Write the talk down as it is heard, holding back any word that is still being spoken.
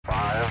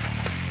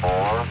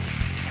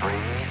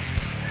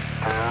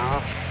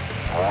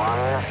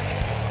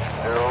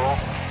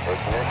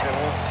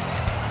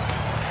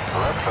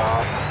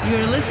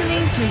You're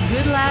listening to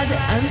Good Lad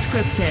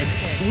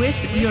Unscripted with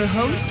your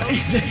host.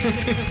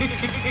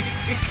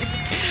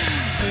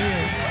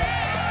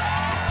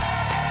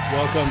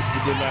 Welcome to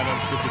the Good Lad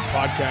Unscripted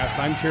podcast.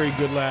 I'm Terry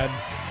Goodlad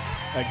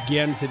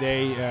again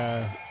today.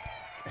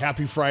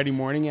 Happy Friday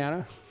morning,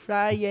 Anna.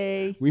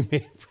 Friday. We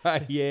made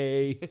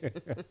Friday.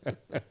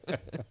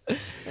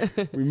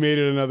 We made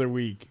it another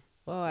week.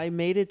 Oh, I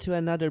made it to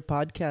another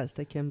podcast.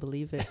 I can't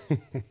believe it.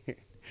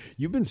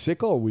 You've been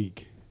sick all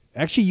week.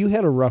 Actually, you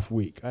had a rough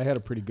week. I had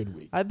a pretty good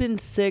week. I've been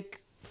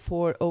sick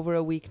for over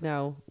a week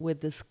now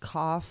with this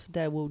cough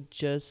that will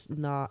just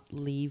not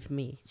leave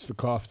me. It's the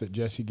cough that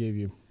Jesse gave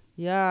you.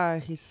 Yeah,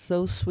 he's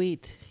so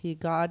sweet. He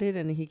got it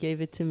and he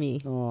gave it to me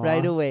Aww.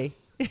 right away.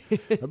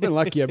 I've been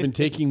lucky. I've been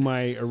taking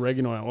my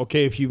oregano oil.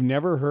 Okay, if you've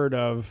never heard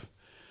of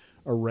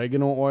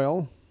oregano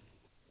oil,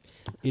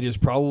 it is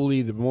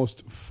probably the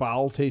most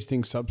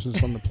foul-tasting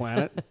substance on the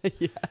planet.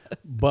 Yeah.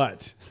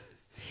 But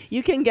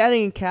You can get it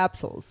in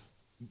capsules.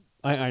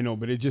 I know,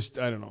 but it just,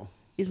 I don't know.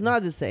 It's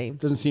not the same.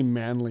 Doesn't seem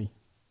manly.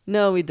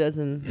 No, it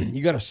doesn't.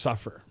 You got to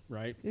suffer,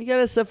 right? You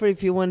gotta suffer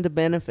if you want the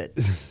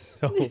benefits.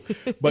 So,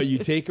 but you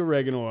take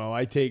oregano oil.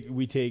 I take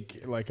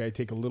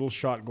a little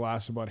shot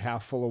glass about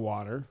half full of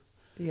water.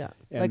 Yeah,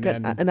 And like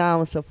then- an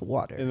ounce of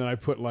water. And then I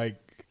put Four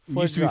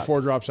used to be 4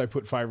 drops. drops. I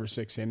put 5 or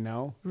 6 in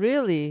now.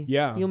 Really?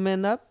 Yeah. You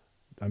man up?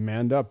 I'm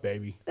manned up,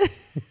 baby.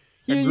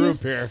 You I grew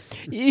used- up here.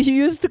 You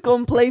used to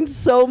complain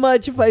so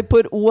much if I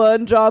put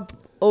 1 drop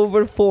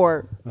over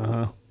 4.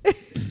 Uh-huh.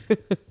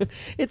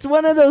 It's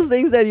one of those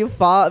things that you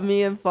fought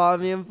me on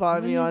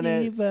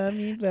it.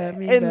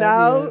 And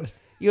now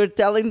you're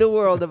telling the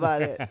world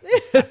about it.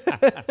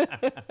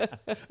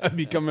 I've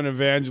become an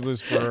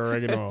evangelist for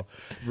oregano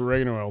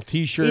oil.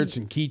 T-shirts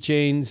and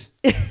keychains.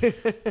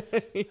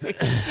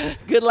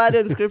 Good Lad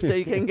Unscripted.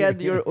 You can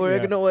get your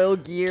oregano oil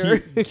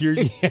gear,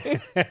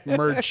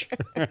 Merch.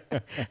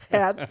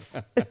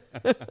 hats.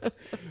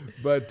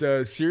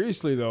 But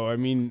seriously, though, I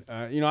mean,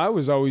 I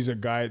was always a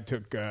guy that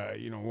took,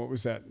 what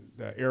was that?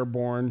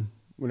 Airborne,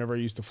 whenever I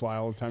used to fly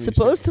all the time.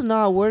 Supposed to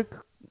not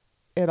work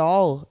at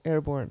all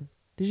airborne.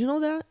 Did you know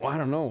that? Well, I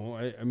don't know.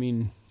 I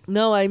mean...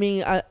 No, I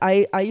mean,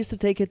 I used to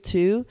take it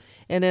too.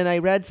 And then I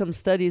read some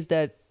studies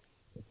that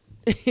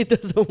it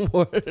doesn't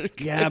work.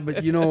 Yeah,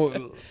 but,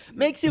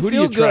 makes you who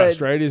feel do you trust,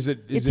 good. right? Is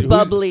It's it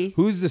bubbly.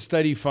 Who's the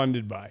study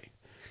funded by?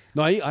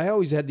 No, I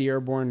always had the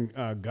airborne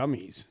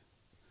gummies.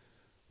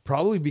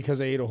 Probably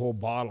because I ate a whole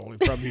bottle. It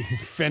probably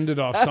fended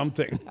off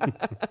something,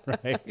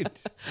 right?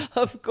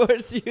 Of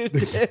course you did.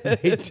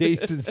 They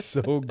tasted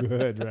so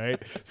good, right?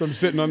 So I'm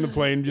sitting on the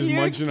plane just You're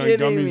munching on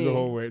kidding gummies me. the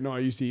whole way. No, I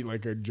used to eat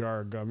like a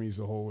jar of gummies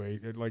the whole way.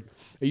 I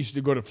used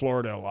to go to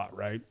Florida a lot,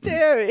 right?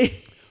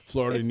 Terry.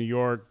 Florida, New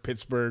York,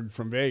 Pittsburgh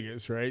from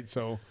Vegas, right?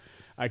 So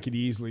I could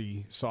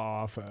easily saw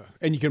off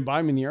and you can buy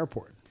them in the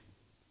airport.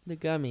 The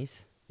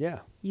gummies. Yeah.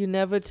 You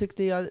never took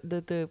the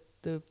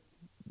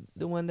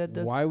one that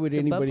does. Why would the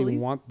anybody bubblies?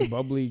 want the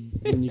bubbly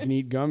when you can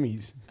eat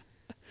gummies?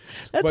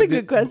 That's But a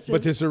good question.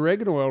 But this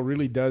oregano oil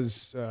really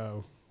does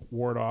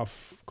ward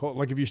off cold.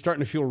 Like if you're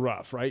starting to feel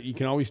rough, right? You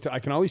can always I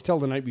can always tell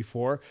the night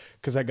before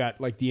because I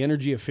got like the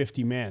energy of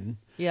 50 men.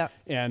 Yeah.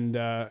 And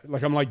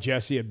I'm like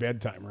Jesse at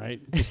bedtime,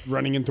 right? Just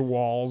running into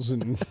walls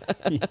and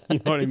you know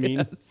what I mean?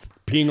 Yes.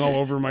 Peeing all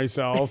over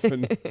myself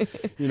and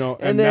and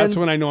And that's then-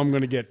 when I know I'm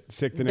going to get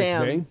sick the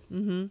next day.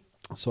 Mm-hmm.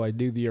 So I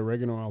do the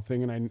oregano oil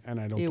thing and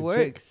I don't It get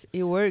works. sick.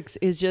 It works.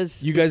 It's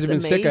just You guys it's have been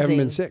sick. I haven't been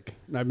amazing. sick.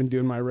 And I've been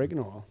doing my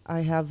oregano oil. I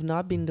have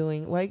not been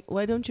doing. Why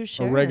don't you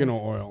share? Oregano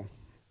oil.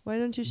 Why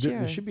don't you There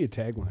share? should be a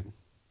tagline.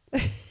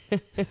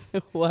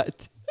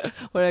 What?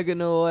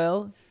 Oregano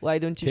oil? Why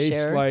don't you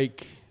Tastes share?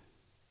 like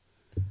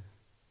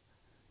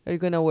Are you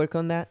gonna work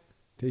on that?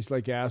 tastes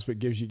like ass, but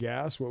gives you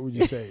gas. What would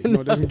you say?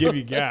 No, it doesn't give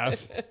you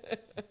gas.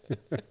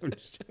 I'm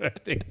just trying to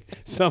think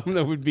something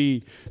that would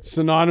be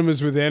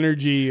synonymous with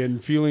energy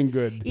and feeling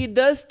good. It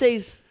does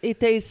taste. It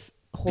tastes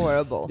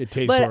horrible. It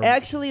tastes but horrible.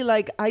 actually,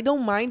 like I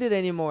don't mind it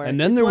anymore. And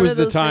then It's there one was of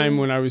the those time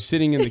things- when I was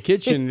sitting in the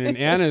kitchen and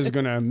Anna's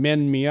going to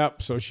mend me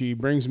up. So she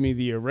brings me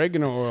the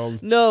oregano oil.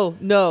 No.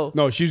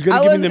 No, she was going I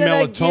to give was me the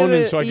gonna give melatonin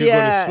it- so I could go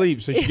yeah. to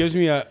sleep. So she gives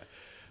me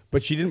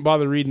but she didn't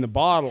bother reading the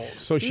bottle.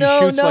 So she No,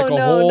 shoots no, like a no,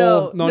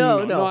 whole.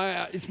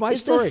 no. It's my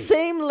It's story. the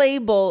same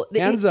label.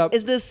 Hands up.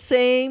 It's the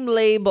same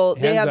label.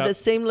 They Hands have up. the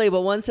same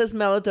label. One says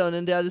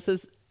melatonin, the other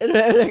says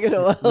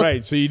oregano oil.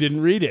 Right. So you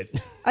didn't read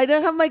it. I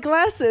don't have my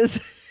glasses.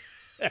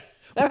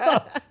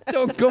 Well,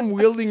 don't come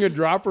wielding a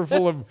dropper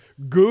full of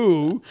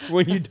goo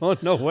when you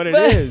don't know what it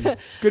But- is.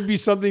 Could be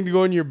something to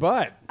go in your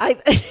butt.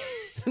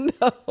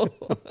 No.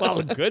 Well,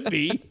 it could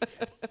be.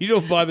 You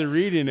don't bother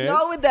reading it.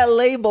 Not with that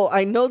label.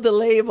 I know the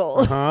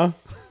label. Huh?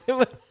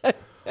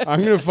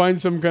 I'm going to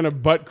find some kind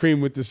of butt cream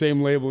with the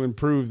same label and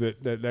prove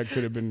that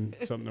could have been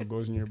something that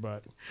goes in your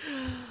butt.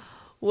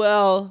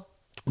 Well,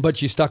 But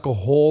she stuck a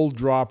whole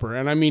dropper.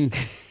 And I mean,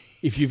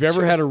 if you've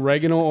ever had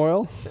oregano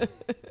oil,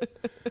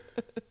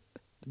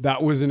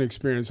 that was an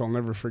experience I'll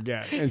never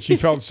forget. And she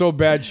felt so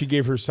bad she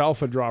gave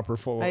herself a dropper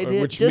full of I it,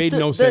 did. which Just made to-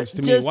 no sense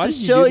to me. Just Why to did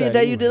show you do you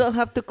that you anyway? didn't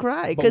have to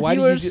cry But because why you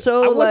did were do-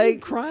 so I wasn't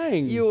like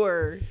crying. you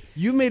were.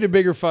 You made a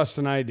bigger fuss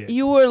than I did.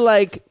 You were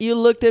like, you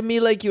looked at me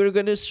like you were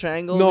going to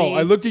strangle me. No,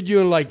 I looked at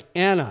you and like,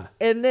 Anna.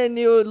 And then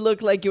you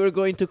looked like you were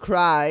going to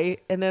cry.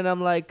 And then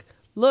I'm like,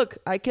 look,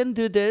 I can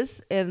do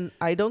this and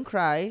I don't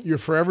cry. You're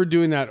forever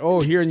doing that. Oh,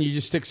 here, and you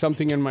just stick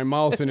something in my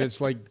mouth, and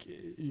it's like,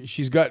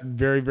 she's got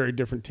very, very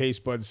different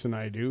taste buds than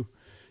I do.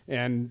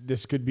 And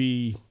this could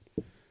be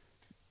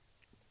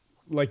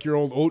like your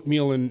old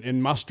oatmeal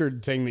and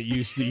mustard thing that you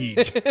used to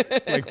eat.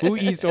 Like, who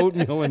eats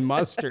oatmeal and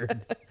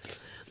mustard?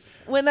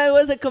 When I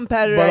was a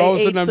competitor, But all I of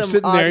a sudden ate I'm some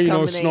sitting odd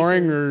there,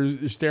 snoring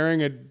combinations. or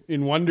staring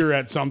in wonder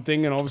at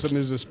something, and all of a sudden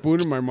there's a spoon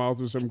in my mouth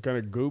with some kind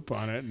of goop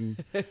on it.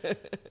 And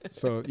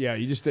so, yeah,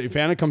 if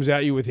Anna comes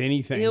at you with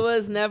anything. It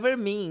was never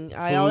me.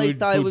 I always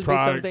thought it would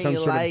product, be some something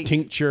you sort liked. of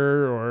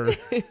tincture or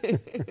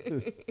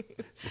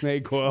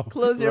snake oil.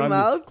 Close your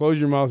mouth? Close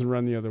your mouth and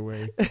run the other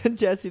way.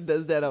 Jesse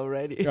does that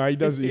already. Yeah, he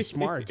does. He's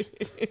smart.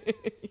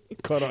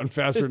 Caught on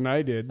faster than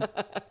I did.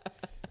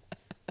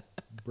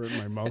 Burnt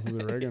my mouth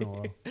with oregano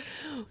oil.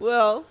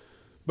 Well,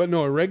 But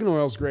no, oregano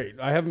oil is great.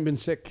 I haven't been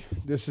sick.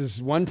 This is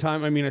one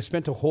time. I mean, I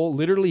spent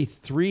literally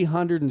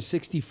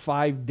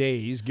 365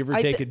 days, give or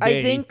take a day.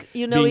 I think,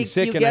 being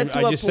sick, you and get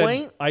to a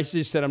point. I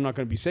just said I'm not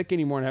going to be sick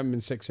anymore, and haven't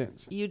been sick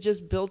since. You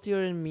just built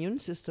your immune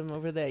system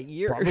over that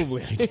year.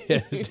 Probably I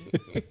did.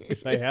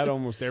 'Cause I had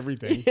almost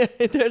everything.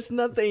 There's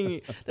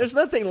nothing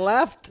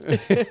left.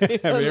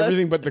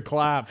 Everything but the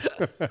clap.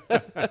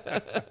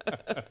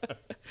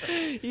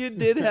 You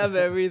did have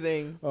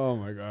everything. Oh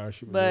my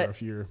gosh, it was But- a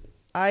rough year.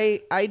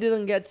 I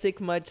didn't get sick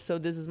much, so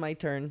this is my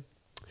turn.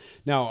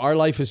 Now our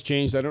life has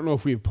changed. I don't know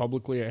if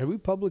have we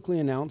publicly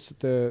announced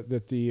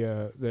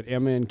that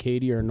Emma and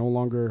Katie are no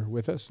longer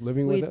with us,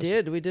 living with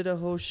us? We did a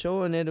whole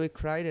show on it. We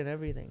cried and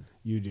everything.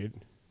 You did.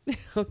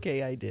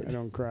 Okay, I I did.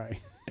 don't cry.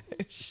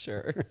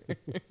 Sure.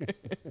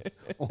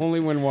 Only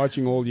when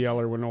watching Old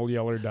Yeller, when Old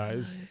Yeller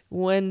dies.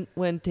 When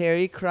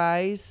Terry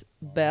cries,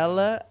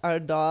 Bella, our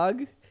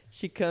dog,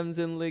 she comes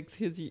and licks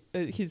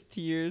his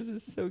tears.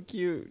 It's so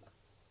cute.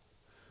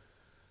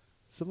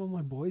 Some of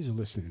my boys are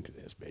listening to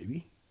this,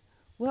 baby.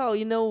 Well,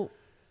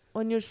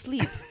 on your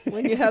sleep,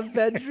 when you have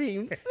bad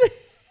dreams.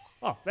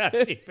 Oh,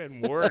 that's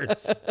even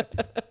worse.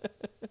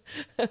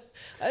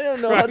 I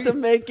don't know how to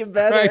make it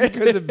better. Crying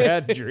because of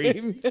bad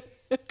dreams?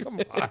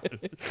 Come on.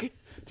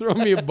 Throw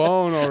me a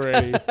bone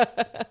already.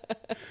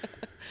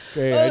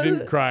 Okay, I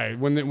didn't cry.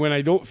 When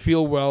I don't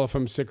feel well, if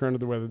I'm sick or under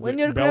the weather, When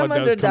your Bella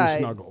grandmother does come died.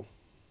 snuggle.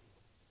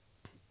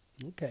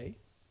 Okay.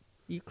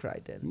 You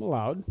cried then. I'm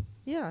allowed.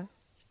 Yeah.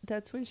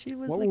 That's when she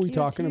was What were licking we her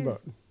talking tears.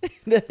 about?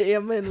 That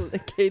Emma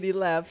and Katie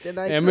left, and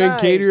I Emma cried.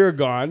 and Katie are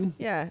gone.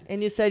 Yeah,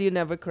 and you said you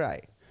never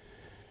cry.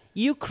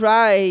 You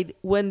cried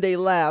when they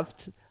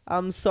left.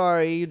 I'm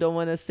sorry, you don't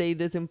want to say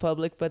this in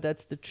public, but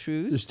that's the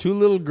truth. There's two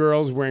little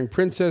girls wearing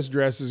princess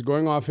dresses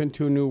going off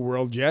into a new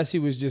world. Jesse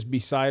was just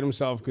beside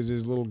himself because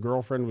his little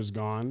girlfriend was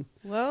gone.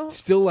 Well,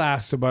 Still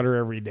asks about her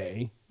every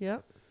day. yeah.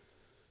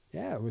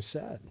 Yeah, it was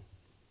sad.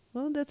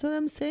 Well, that's what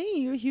I'm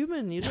saying. You're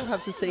human. You don't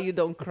have to say you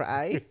don't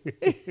cry.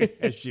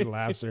 As she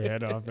laughs her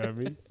head off at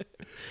me.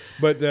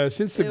 But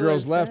since the It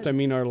girls was left, sad. I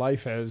mean, our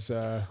life has...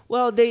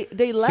 Well, they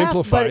left,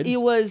 Simplified. but it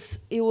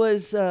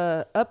was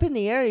up in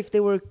the air if they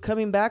were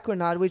coming back or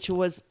not, which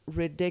was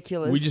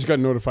ridiculous. we just got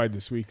notified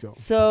this week, though.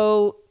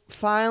 So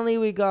finally,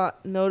 we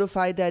got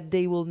notified that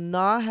they will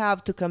not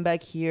have to come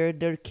back here.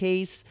 Their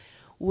case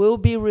will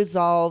be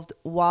resolved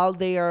while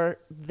they are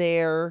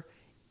there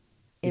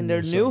in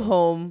their new Minnesota.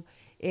 home.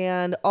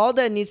 And all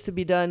that needs to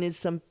be done is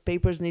some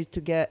papers need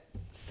to get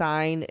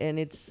signed, and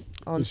it's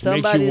on Which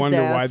somebody's makes you wonder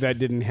desk why that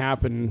didn't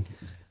happen.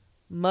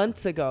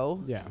 months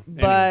ago. Yeah.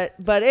 But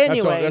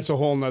anyway, That's a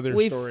whole nother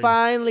we story.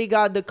 finally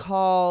got the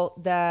call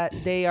that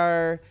they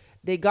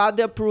got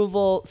the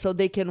approval, so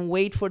they can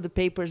wait for the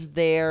papers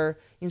there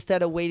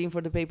instead of waiting for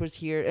the papers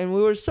here. And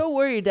we were so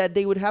worried that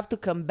they would have to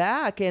come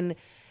back. And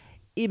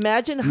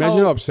imagine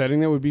how upsetting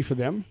that would be for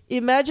them.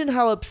 imagine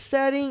how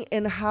upsetting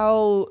and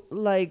how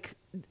like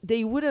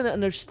they wouldn't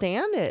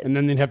understand it. And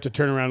then they'd have to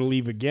turn around and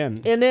leave again.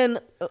 And then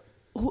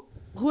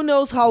who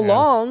knows how Yeah.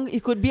 long?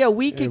 It could be a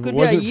week. If It could it be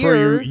a wasn't for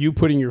year. you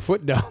putting your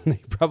foot down, they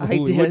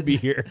probably did. would be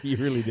here. You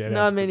really did. have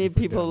Not to many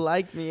put your foot people down.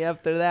 like me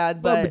after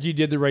that, Well, but, but you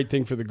did the right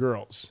thing for the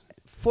girls.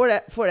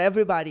 for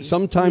everybody.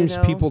 Sometimes you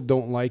know? people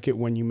don't like it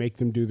when you make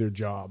them do their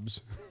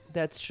jobs.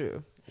 That's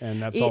true. And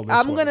that's all this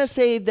I'm gonna was.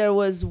 say there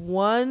was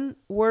one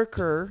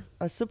worker,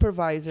 a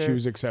supervisor, She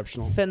was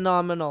exceptional.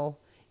 phenomenal.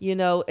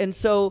 And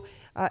so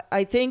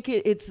I think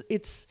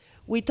it's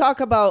we talk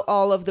about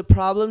all of the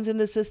problems in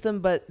the system,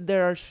 but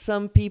there are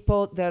some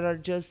people that are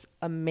just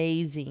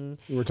amazing.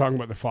 We're talking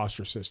about the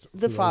foster system.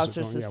 The For those that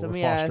foster don't- system, we're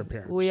yeah, foster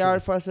parents. we so. are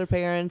foster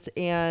parents,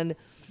 and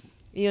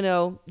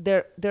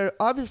they're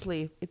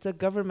obviously it's a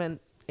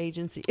government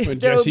agency.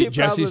 But There will be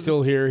Jesse's still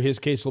problems. here. His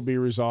case will be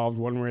resolved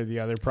one way or the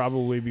other,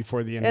 probably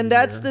before the end of And the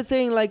that's year. the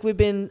thing, like we've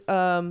been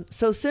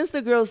so since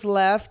the girls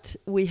left,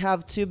 we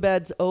have 2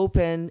 beds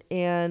open,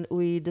 and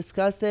we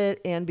discussed it,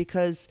 and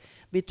because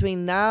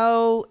between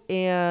now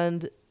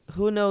and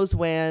who knows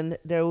when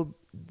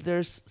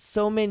there's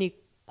so many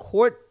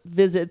court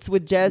visits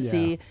with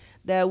Jesse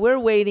that we're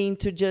waiting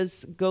to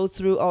just go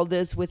through all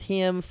this with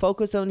him,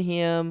 focus on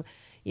him,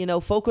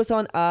 focus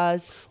on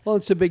us. Well,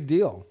 it's a big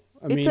deal.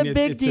 It's a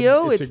big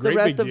deal. It's a great the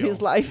rest big of deal.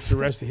 his life. It's the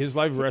rest of his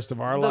life, the rest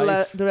of our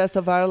life. The rest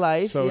of our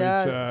life. So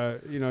yeah.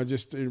 it's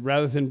just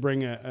rather than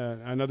bring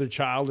another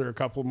child or a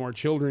couple more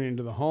children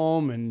into the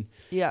home, and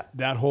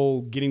that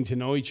whole getting to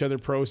know each other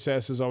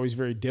process is always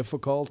very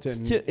difficult,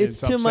 and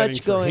it's too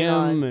much going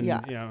on. And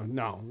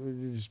no,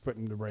 we're just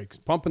pumping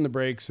the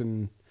brakes,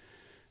 and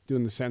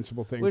doing the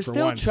sensible thing. We're for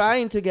still once.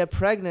 trying to get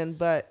pregnant,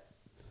 but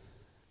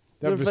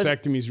that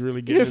vasectomy is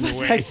really getting in the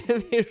way.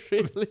 Vasectomy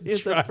really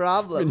is a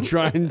problem. Been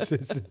trying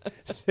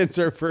since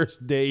our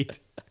first date.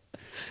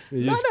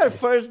 Not our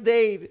first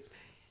date.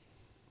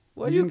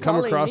 What are you didn't come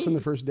calling across me? on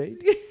the first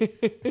date?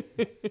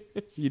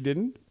 You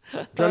didn't?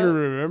 I'm trying to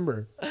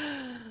remember.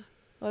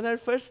 On our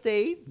first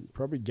date?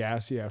 Probably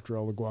gassy after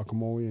all the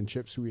guacamole and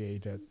chips we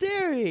ate at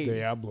Derry.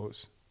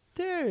 Diablo's.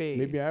 Derry.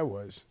 Maybe I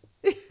was.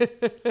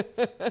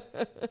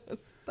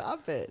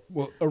 Stop it.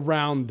 Well,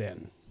 around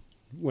then,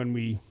 when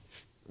we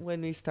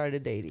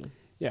started dating.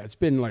 Yeah, it's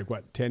been like,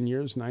 what, 10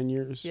 years, 9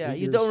 years? Yeah, 8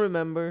 you years? don't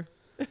remember.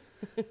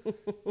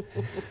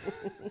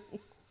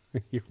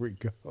 Here we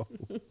go.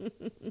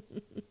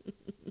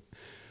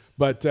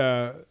 But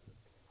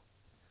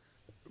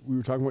we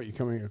were talking about you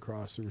coming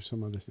across. There was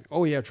some other thing.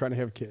 Oh, yeah, trying to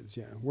have kids.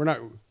 Yeah, we're not.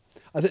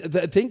 I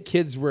think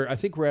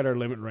we're at our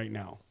limit right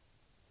now.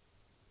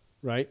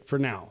 Right? For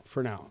now.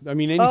 I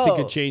mean, anything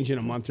could change in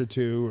a month or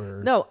two.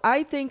 Or no,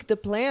 I think the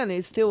plan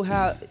is to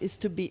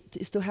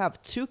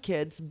have 2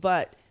 kids,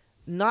 but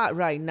not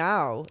right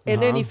now.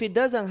 And then if it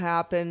doesn't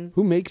happen,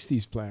 who makes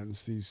these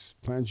plans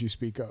you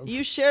speak of?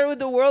 You share with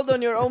the world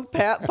on your own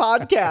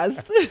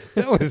podcast.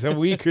 That was a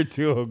week or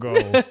 2 ago.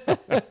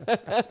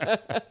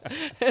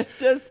 It's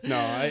just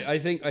I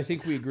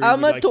think we agree.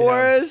 I'm a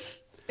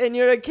Taurus and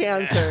you're a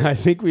Cancer. I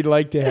think we'd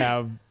like to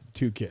have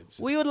 2 kids.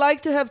 We would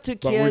like to have 2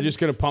 kids. But we're just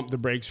going to pump the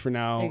brakes for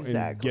now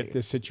and get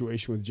this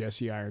situation with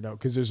Jesse ironed out,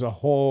 because there's a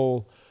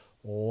whole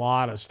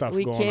lot of stuff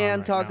going on. We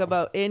can't talk now.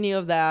 about any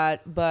of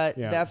that, but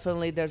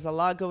definitely there's a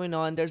lot going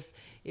on.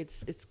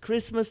 It's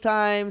Christmas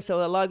time,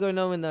 so a lot going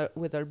on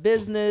with our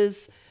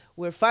business.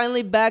 We're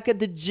finally back at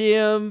the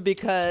gym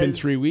because it's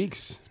been 3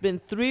 weeks. It's been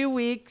 3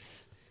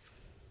 weeks.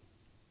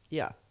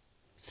 Yeah.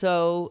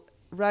 So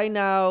right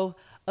now,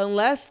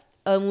 unless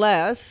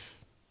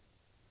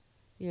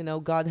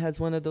God has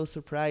one of those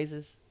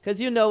surprises.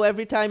 Because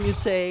every time you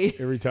say...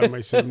 Every time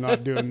I say I'm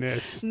not doing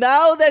this.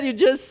 Now that you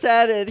just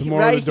said it,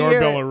 tomorrow right the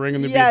doorbell here, will ring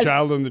and there'll be a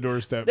child on the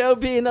doorstep. There'll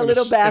be in a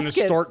little basket.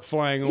 And a stork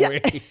flying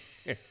away.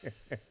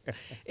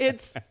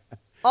 It's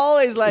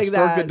always like stork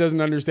that. That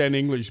doesn't understand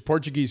English.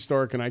 Portuguese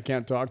stork, and I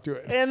can't talk to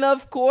it. And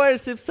of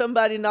course, if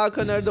somebody knocked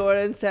on our door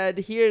and said,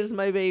 here's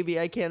my baby,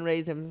 I can't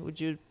raise him, would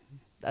you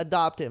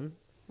adopt him?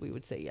 We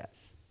would say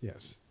yes.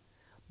 Yes.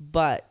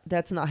 But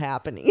that's not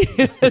happening.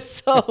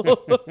 so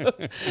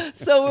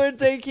we're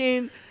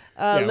taking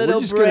a little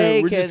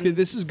break.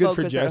 This is good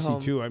for Jesse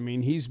too. I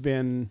mean, he's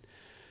been,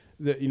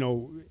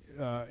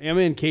 Emma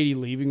and Katie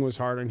leaving was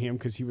hard on him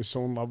because he was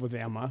so in love with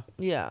Emma.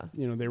 Yeah.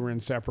 They were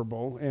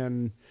inseparable,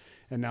 and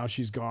now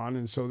she's gone,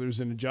 and so there's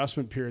an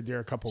adjustment period there,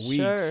 a couple weeks.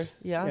 Sure.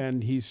 Yeah.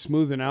 And he's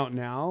smoothing out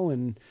now,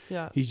 and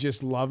he's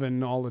just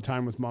loving all the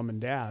time with mom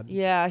and dad.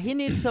 Yeah, he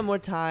needs some more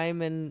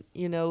time, and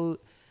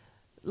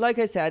like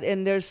I said,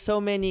 and there's so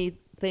many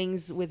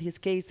things with his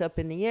case up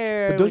in the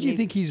air. But don't you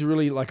think he's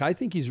really, I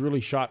think he's really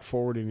shot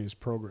forward in his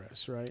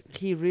progress, right?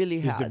 He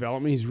really has. His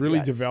development. He's really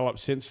developed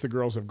since the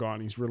girls have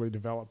gone. He's really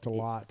developed a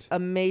lot.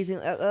 Amazing.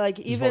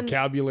 His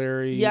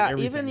vocabulary. Yeah,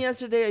 everything. Even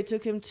yesterday I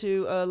took him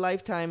to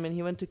Lifetime, and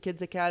he went to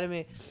Kids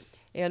Academy,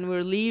 and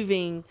we're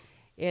leaving,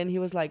 and he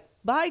was like,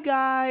 bye,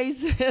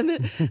 guys. And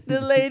the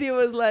lady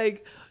was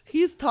like,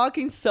 he's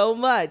talking so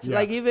much. Yeah.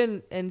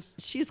 And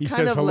she's he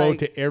kind of like... He says hello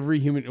to every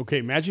human. Okay,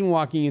 imagine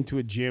walking into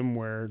a gym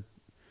where,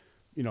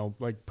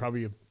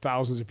 probably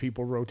thousands of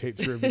people rotate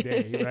through every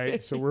day,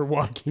 right? So we're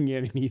walking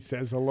in, and he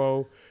says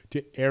hello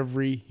to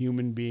every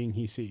human being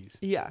he sees.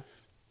 Yeah.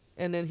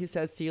 And then he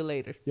says, see you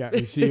later. Yeah,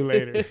 see you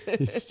later.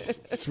 He's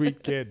just a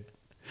sweet kid.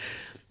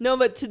 No,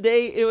 but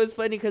today it was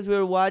funny because we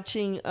were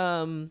watching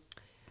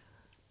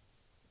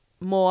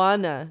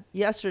Moana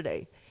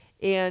yesterday.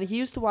 And he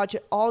used to watch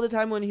it all the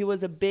time when he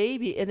was a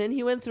baby. And then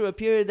he went through a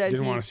period that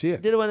didn't want to see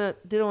it. Didn't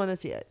want to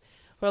see it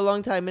for a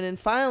long time. And then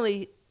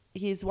finally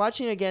he's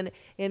watching again.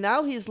 And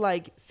now he's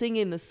like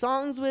singing the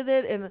songs with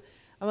it. And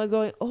I'm like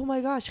going, oh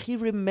my gosh, he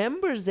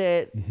remembers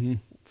it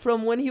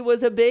from when he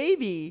was a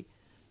baby.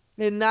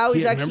 And now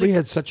he's Remember he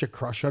had such a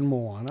crush on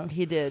Moana?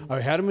 He did. I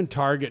had him in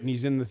Target, and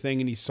he's in the thing,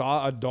 and he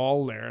saw a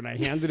doll there. And I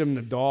handed him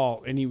the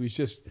doll, and he was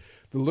just...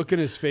 The look in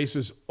his face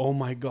was, oh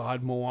my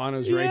God,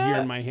 Moana's right here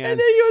in my hands. And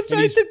then he was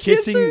trying to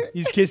kiss her.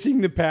 He's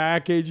kissing the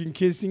package and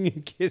kissing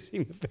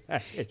the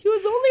package. He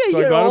was only a so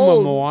year I got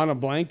old. him a Moana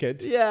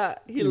blanket. Yeah,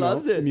 he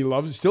loves it. And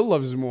he still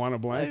loves his Moana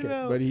blanket,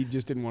 but he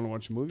just didn't want to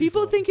watch the movie.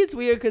 People think it's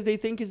weird because they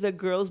think it's a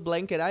girl's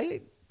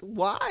blanket.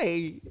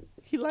 Why?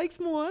 He likes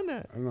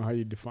Moana. I don't know how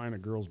you define a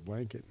girl's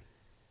blanket.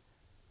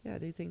 Yeah,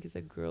 they think it's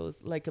a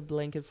girls, like a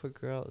blanket for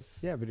girls.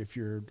 Yeah, but if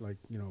you're like,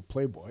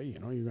 Playboy, you're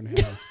going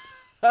to have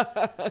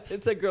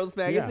It's a girls'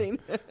 magazine.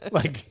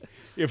 like,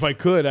 if I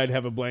could, I'd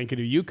have a blanket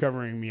of you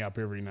covering me up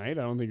every night.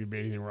 I don't think there'd be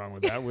anything wrong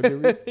with that, would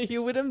there be?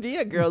 You wouldn't be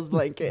a girl's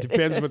blanket.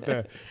 Depends what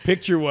the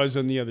picture was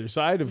on the other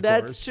side, of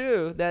That's course.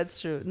 true.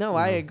 That's true. No,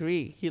 I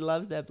agree. He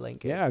loves that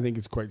blanket. Yeah, I think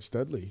it's quite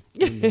studly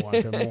when you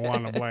want a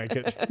Moana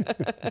blanket.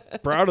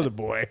 Proud of the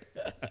boy.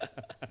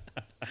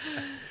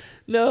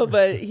 No,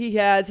 but he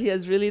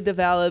has really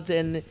developed,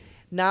 and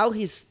now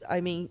he's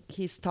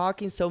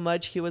talking so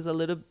much.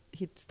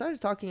 He started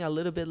talking a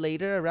little bit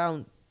later,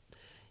 around,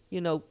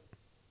 a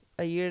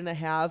year and a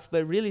half,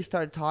 but really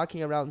started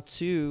talking around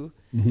 2.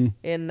 Mm-hmm.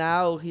 And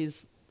now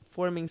he's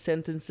forming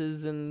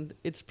sentences, and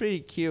it's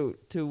pretty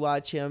cute to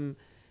watch him.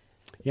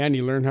 Yeah, and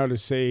you learn how to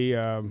say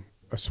a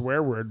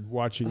swear word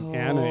watching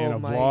Anna in a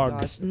my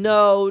vlog. gosh.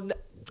 No.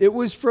 It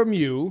was from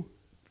you.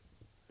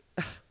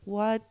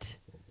 What?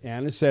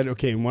 Anna said,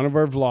 okay, in one of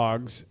our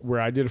vlogs where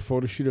I did a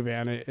photo shoot of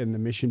Anna in the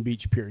Mission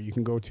Beach Pier, you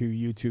can go to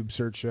YouTube,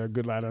 search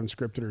Good Lad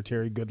Unscripted or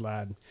Terry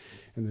Goodlad,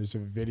 and there's a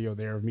video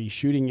there of me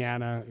shooting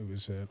Anna. It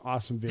was an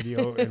awesome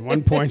video. At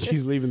one point,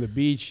 she's leaving the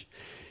beach,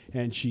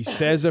 and she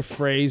says a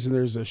phrase, and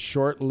there's a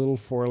short little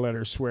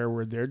 4-letter swear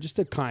word there, just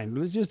a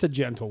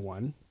gentle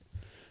one.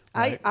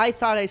 Right? I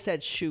thought I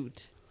said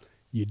shoot.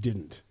 You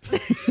didn't.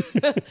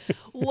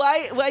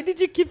 Why did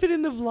you keep it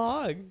in the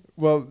vlog?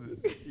 Well,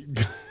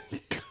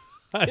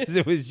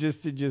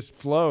 it just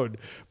flowed.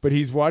 But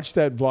he's watched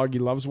that vlog. He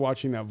loves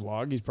watching that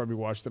vlog. He's probably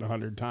watched it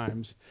 100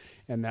 times.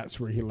 And that's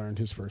where he learned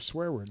his first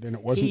swear word. And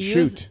it wasn't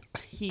shoot.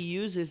 He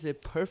uses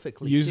it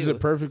perfectly. Uses it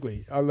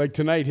perfectly. Like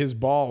tonight, his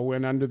ball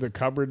went under the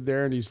cupboard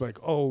there, and he's like,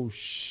 "Oh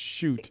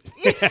shoot!"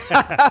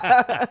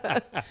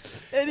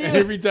 and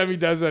every time he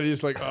does that,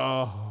 he's like,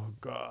 "Oh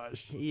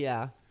gosh."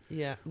 Yeah.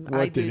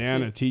 What did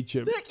Anna teach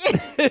him?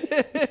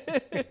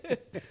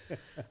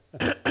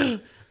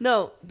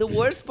 No, the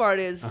worst part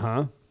is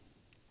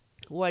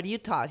what you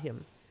taught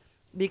him,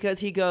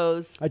 because he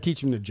goes, I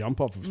teach him to jump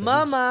off of things.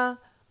 Mama,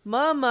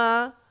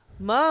 Mama,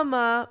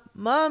 Mama,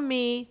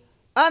 Mommy,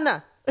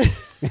 Anna.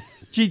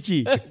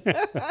 Chichi.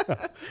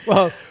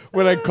 Well,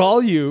 when I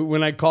call you,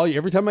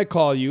 every time I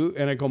call you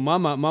and I go,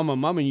 Mama, Mama,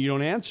 Mama, and you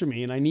don't answer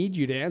me, and I need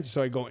you to answer,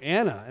 so I go,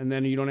 Anna, and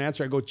then you don't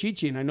answer, I go,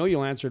 Chichi, and I know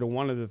you'll answer to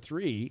one of the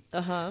 3.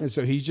 And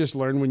so he's just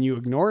learned when you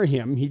ignore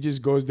him, he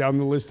just goes down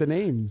the list of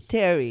names.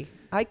 Terry,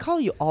 I call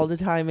you all the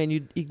time and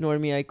you ignore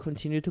me. I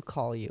continue to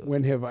call you.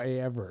 When have I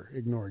ever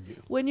ignored you?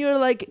 When you're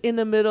like in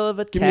the middle of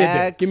a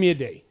text. Give me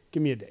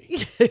a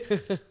day.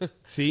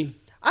 See?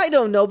 I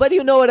don't know, but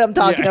you know what I'm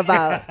talking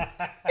about.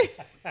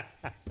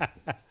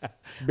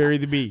 Barry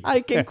the Bee.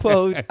 I can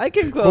quote.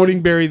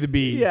 Quoting Barry the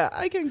Bee. Yeah,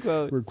 I can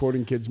quote. We're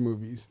quoting kids'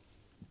 movies.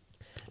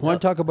 I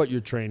want to talk about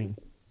your training.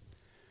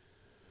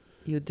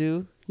 You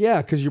do?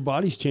 Yeah, because your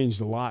body's changed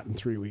a lot in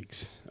 3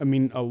 weeks. I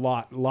mean, a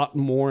lot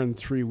more in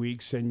 3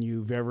 weeks than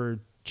you've ever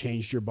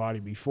changed your body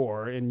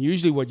before. And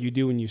usually what you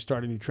do when you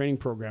start a new training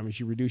program is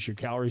you reduce your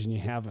calories, and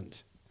you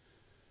haven't.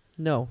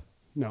 No.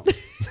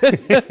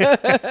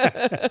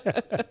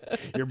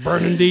 You're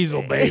burning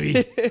diesel,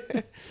 baby.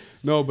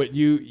 No, but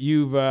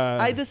you've...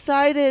 I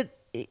decided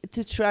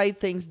to try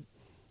things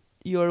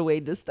your way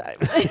this time.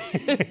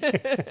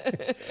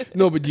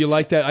 No, but do you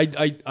like that?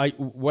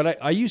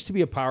 I used to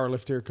be a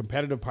powerlifter,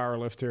 competitive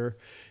powerlifter,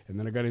 and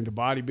then I got into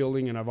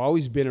bodybuilding, and I've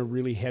always been a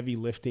really heavy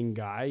lifting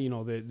guy.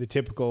 The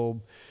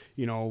typical,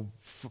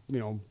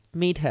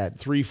 Meathead.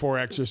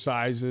 3-4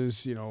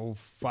 exercises,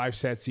 5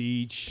 sets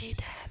each.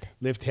 Meathead.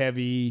 Lift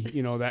heavy,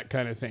 that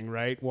kind of thing,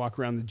 right? Walk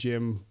around the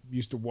gym.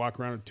 Used to walk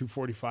around at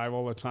 245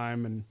 all the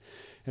time, and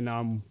now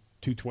I'm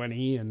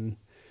 220 and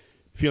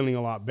feeling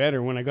a lot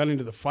better. When I got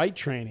into the fight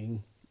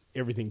training,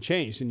 everything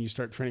changed, and you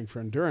start training for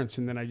endurance.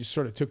 And then I just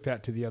sort of took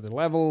that to the other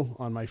level.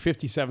 On my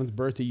 57th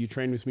birthday, you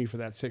trained with me for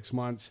that 6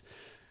 months.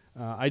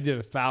 I did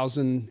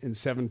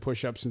 1,007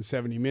 push-ups in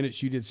 70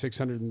 minutes. You did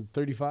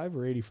 635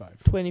 or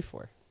 85?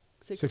 24.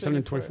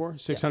 624?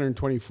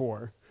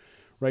 624,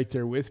 right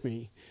there with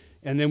me.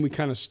 And then we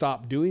kind of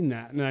stopped doing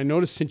that. And I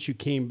noticed since you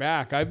came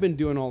back, I've been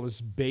doing all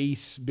this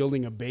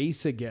building a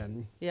base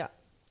again. Yeah.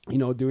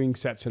 Doing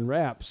sets and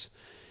reps.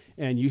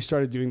 And you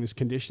started doing this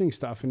conditioning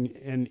stuff. And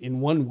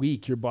in 1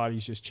 week, your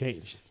body's just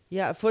changed.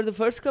 Yeah. For the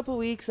first couple of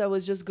weeks, I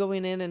was just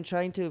going in and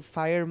trying to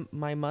fire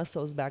my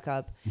muscles back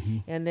up. Mm-hmm.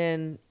 And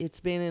then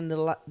it's been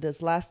in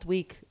this last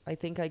week, I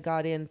think I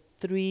got in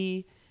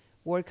 3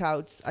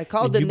 workouts. I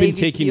call the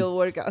Navy SEAL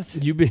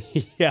workouts.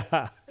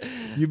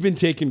 You've been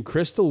taking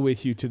Crystal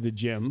with you to the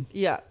gym.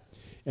 Yeah.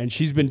 And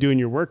she's been doing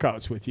your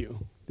workouts with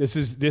you. This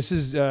is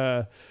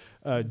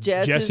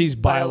Jesse's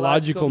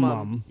biological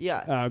mom.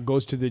 Yeah.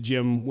 Goes to the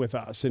gym with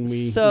us, and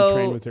we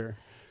train with her.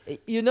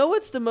 You know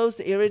what's the most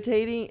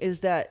irritating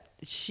is that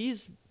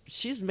she's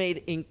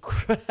made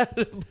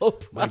incredible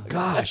progress. My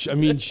gosh. I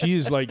mean,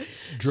 she's like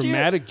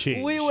dramatic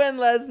change. We went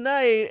last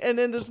night, and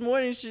then this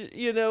morning,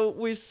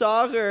 we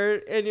saw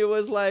her, and it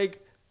was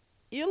like,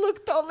 you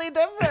look totally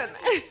different.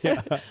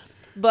 Yeah.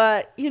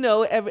 But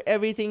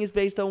everything is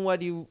based on what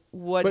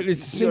But it's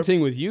the same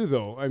thing with you,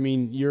 though. I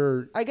mean,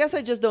 I guess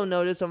I just don't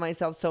notice on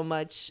myself so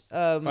much.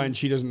 And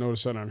she doesn't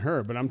notice it on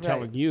her. But I'm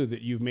telling you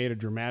that you've made a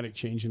dramatic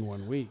change in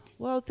 1 week.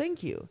 Well,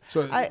 thank you.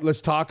 So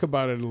let's talk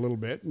about it a little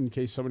bit in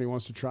case somebody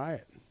wants to try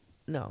it.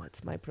 No,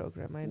 it's my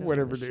program. I know.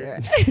 Whatever,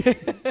 dude.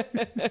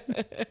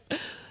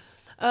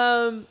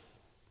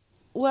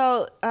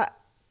 Well,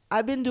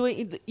 I've been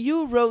doing.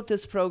 You wrote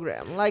this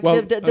program, like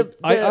well,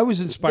 I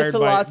was inspired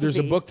by. There's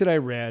a book that I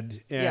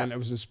read, and Yeah. I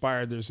was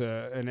inspired. There's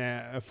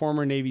a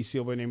former Navy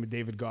SEAL by the name of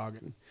David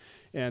Goggin,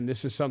 and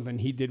this is something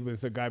he did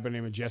with a guy by the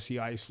name of Jesse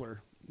Eisler.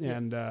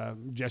 And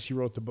Jesse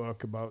wrote the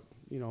book about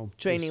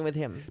training with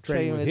him,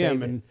 training with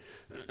him,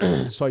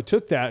 and so I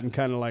took that and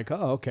kind of like,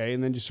 oh, okay,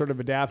 and then just sort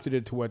of adapted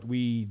it to what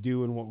we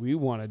do and what we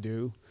want to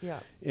do. Yeah.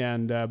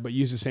 And but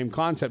use the same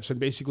concepts. And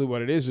basically,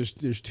 what it is,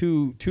 there's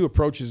two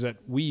approaches that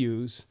we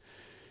use.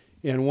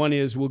 And one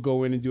is we'll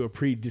go in and do a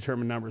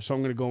predetermined number. So I'm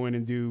going to go in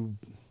and do,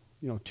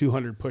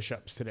 200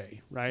 push-ups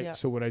today, right? Yeah.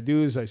 So what I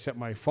do is I set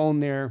my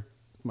phone there,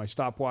 my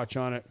stopwatch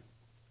on it,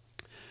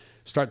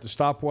 start the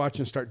stopwatch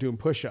and start doing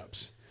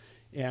push-ups.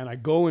 And I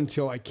go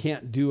until I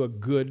can't do a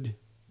good,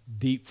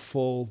 deep,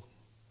 full,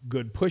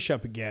 good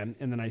push-up again.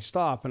 And then I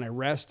stop and I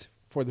rest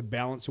for the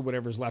balance of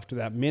whatever's left of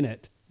that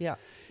minute. Yeah.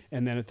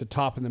 And then at the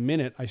top of the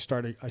minute, I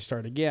start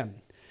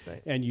again.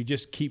 Right. And you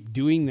just keep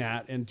doing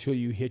that until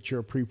you hit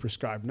your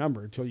pre-prescribed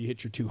number, until you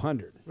hit your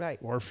 200, Right.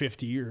 or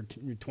 50 or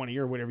 20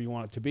 or whatever you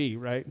want it to be,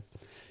 right?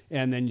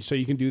 And then so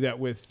you can do that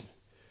with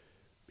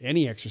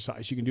any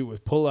exercise. You can do it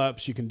with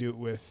pull-ups. You can do it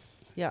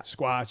with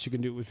squats. You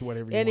can do it with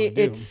whatever you want to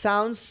do. And it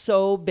sounds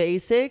so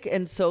basic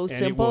and so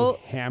simple. It will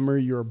hammer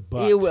your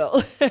butt. It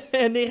will.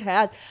 And it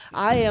has.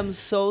 I am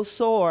so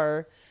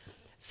sore.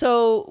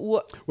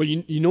 So well,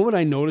 you know what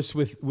I noticed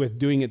with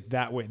doing it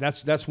that way?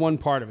 That's one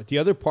part of it. The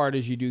other part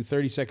is you do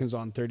 30 seconds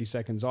on, 30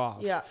 seconds off.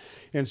 Yeah.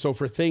 And so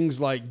for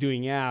things like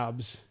doing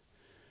abs,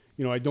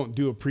 I don't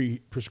do a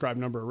prescribed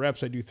number of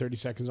reps. I do 30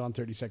 seconds on,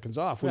 30 seconds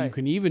off. Well, Right. you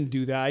can even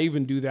do that. I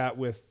even do that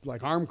with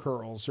like arm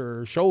curls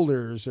or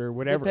shoulders or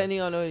whatever. Depending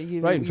on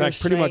right. In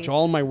fact, pretty much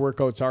all my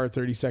workouts are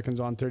 30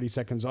 seconds on, 30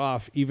 seconds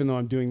off, even though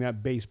I'm doing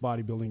that base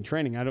bodybuilding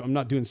training. I'm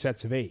not doing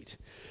sets of 8.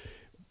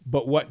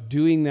 But what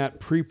doing that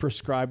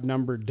pre-prescribed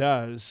number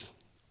does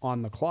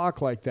on the clock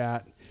like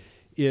that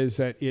is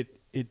that it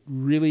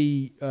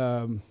really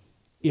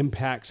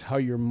impacts how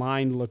your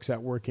mind looks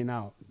at working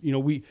out.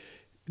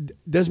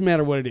 Doesn't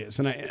matter what it is,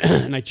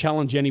 and I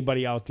challenge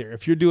anybody out there.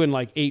 If you're doing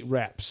like 8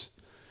 reps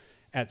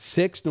at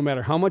 6, no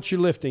matter how much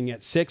you're lifting,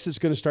 at 6 it's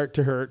going to start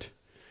to hurt.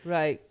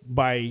 Right.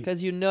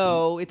 Because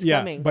it's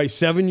coming. By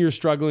 7 you're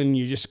struggling, and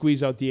you just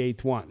squeeze out the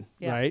 8th one.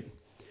 Yeah. Right.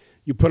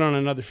 You put on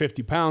another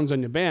 50 pounds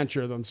on your bench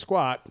or on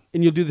squat,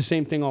 and you'll do the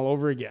same thing all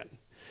over again.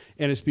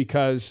 And it's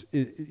because,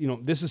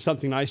 this is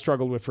something I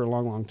struggled with for a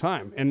long, long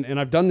time. And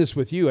I've done this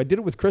with you. I did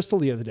it with Crystal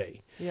the other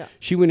day. Yeah.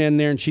 She went in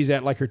there, and she's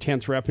at like her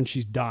 10th rep, and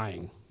she's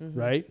dying,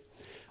 right?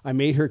 I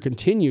made her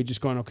continue just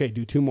going, okay,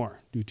 do 2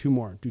 more, do 2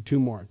 more, do 2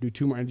 more, do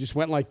 2 more. And just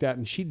went like that.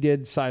 And she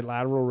did side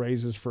lateral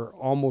raises for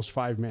almost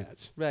 5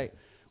 minutes. Right.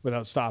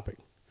 Without stopping.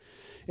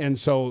 And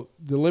so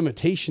the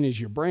limitation is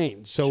your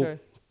brain. So. Sure.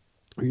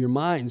 Or your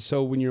mind.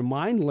 So when your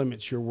mind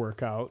limits your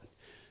workout,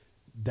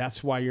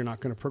 that's why you're not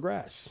going to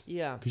progress.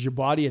 Yeah. Because your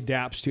body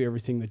adapts to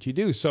everything that you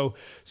do. So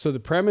the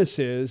premise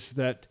is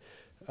that,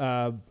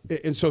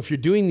 and so if you're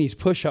doing these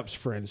push-ups,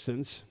 for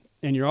instance,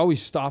 and you're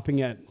always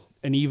stopping at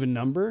an even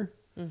number,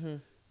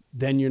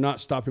 then you're not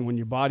stopping when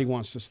your body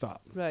wants to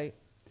stop. Right.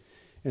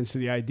 And so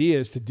the idea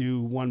is to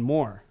do 1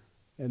 more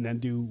and then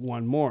do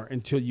 1 more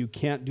until you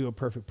can't do a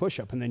perfect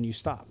push-up, and then you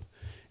stop.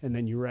 And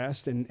then you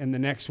rest, and the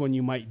next one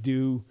you might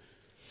do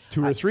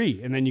 2 or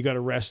 3, and then you got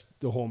to rest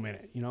the whole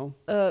minute,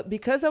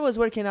 Because I was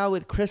working out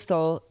with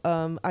Crystal,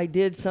 I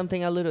did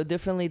something a little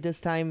differently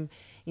this time.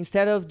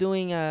 Instead of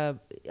doing a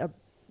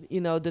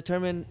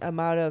determined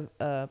amount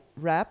of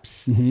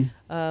reps,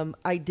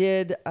 I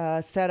did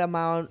a set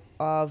amount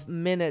of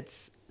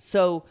minutes.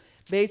 So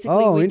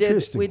basically,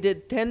 we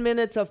did 10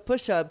 minutes of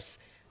push-ups,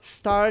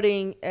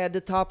 starting at the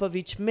top of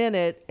each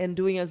minute and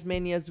doing as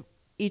many as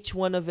each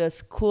one of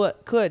us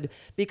could,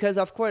 because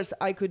of course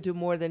I could do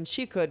more than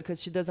she could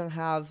because she doesn't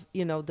have,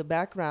 the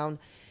background.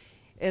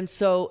 And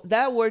so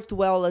that worked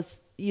well,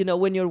 as,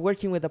 when you're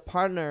working with a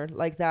partner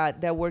like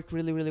that worked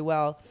really, really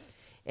well.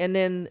 And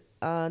then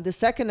the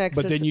second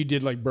exercise. But then you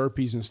did like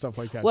burpees and stuff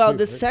like that. Well, too,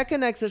 the right?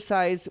 second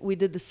exercise, we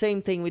did the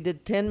same thing. We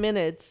did 10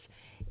 minutes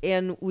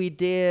and we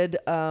did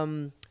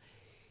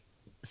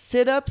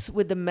sit-ups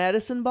with the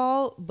medicine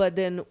ball. But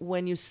then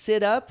when you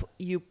sit up,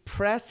 you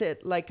press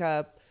it like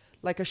a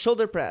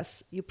shoulder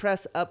press. You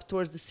press up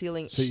towards the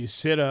ceiling. So you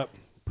sit up,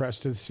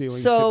 press to the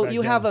ceiling. So sit back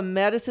you down. have a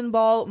medicine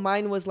ball.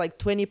 Mine was like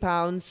 20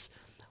 pounds.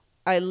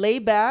 I lay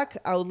back.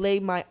 I would lay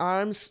my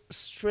arms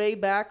straight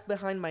back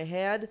behind my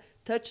head,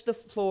 touch the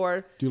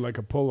floor. Do like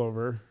a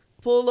pullover.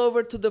 Pull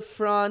over to the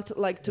front,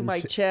 like to my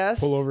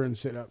chest. Pull over and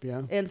sit up,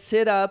 yeah. And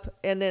sit up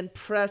and then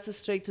press it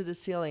straight to the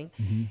ceiling.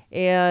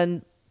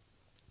 And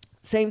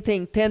same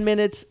thing, 10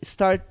 minutes,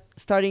 start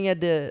starting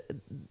at the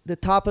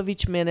top of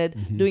each minute,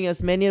 Mm-hmm. doing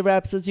as many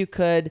reps as you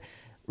could,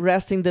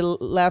 resting the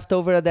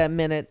leftover of that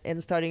minute,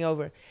 and starting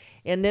over.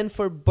 And then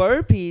for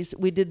burpees,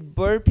 we did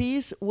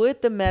burpees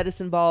with the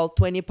medicine ball,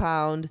 20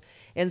 pound.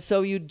 And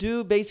so you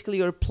do basically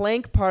your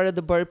plank part of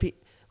the burpee,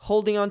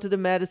 holding onto the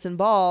medicine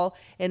ball.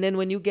 And then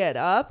when you get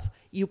up,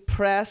 you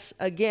press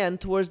again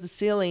towards the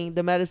ceiling,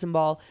 the medicine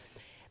ball.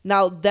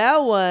 Now that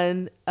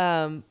one,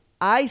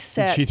 I Did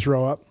set, she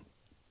throw up?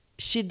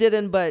 she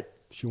didn't, but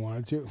She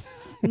wanted to.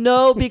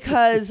 no,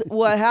 because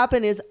what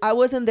happened is I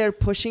wasn't there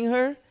pushing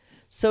her.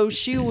 So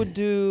she would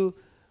do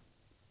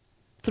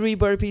 3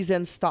 burpees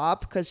and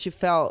stop because she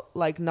felt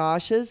like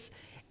nauseous.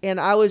 And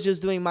I was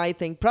just doing my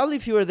thing. Probably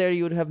if you were there,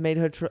 you would have made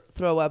her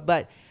throw up.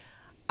 But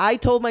I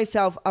told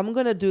myself, I'm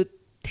going to do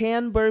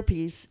 10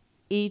 burpees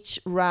each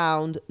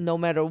round, no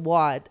matter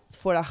what,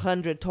 for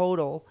 100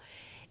 total.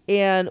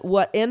 And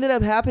what ended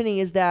up happening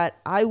is that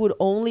I would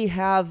only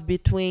have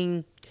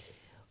between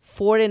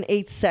 4 and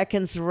 8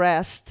 seconds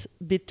rest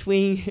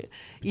between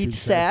each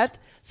set.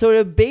 So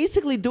we're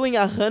basically doing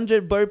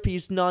 100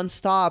 burpees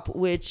nonstop,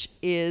 which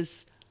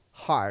is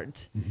hard.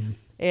 Mm-hmm.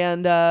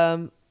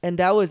 And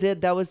that was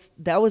it. That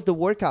was the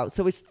workout.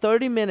 So it's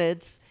 30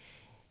 minutes.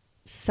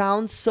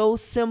 Sounds so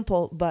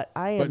simple, but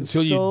I am But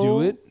until so you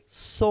do it,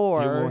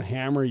 sore. it will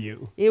hammer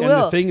you. It and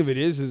will. the thing of it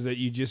is that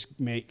you just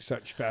make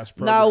such fast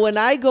progress. Now, when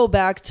I go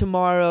back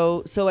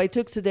tomorrow, so I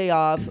took today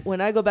off.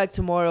 When I go back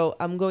tomorrow,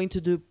 I'm going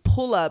to do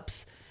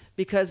pull-ups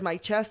because my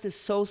chest is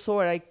so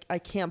sore. I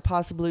can't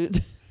possibly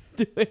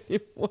do any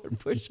more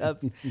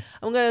push-ups.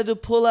 I'm going to do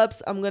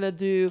pull-ups. I'm going to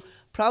do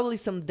probably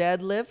some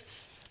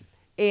deadlifts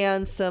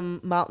and some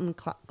mountain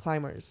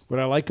climbers. What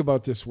I like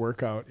about this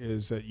workout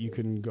is that you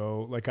can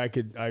go, like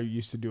I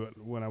used to do it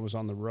when I was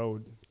on the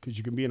road, because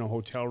you can be in a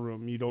hotel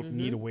room. You don't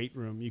need a weight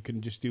room. You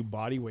can just do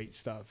body weight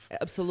stuff.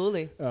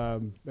 Absolutely.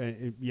 And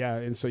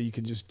so you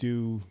can just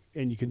do,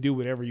 and you can do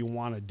whatever you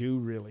want to do,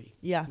 really.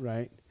 Yeah.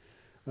 Right?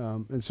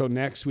 And so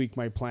next week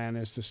my plan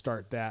is to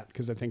start that,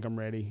 because I think I'm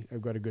ready.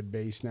 I've got a good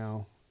base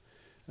now.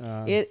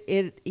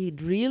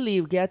 It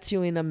really gets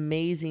you in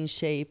amazing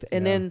shape.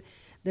 And then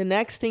the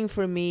next thing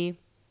for me,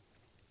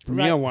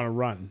 I want to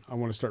run. I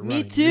want to start running.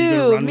 Me Are you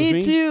gonna run Me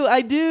with too.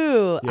 I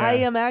do. Yeah. I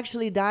am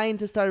actually dying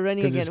to start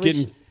running again. Because it's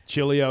getting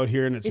chilly out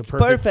here, and it's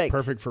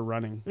perfect for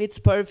running. It's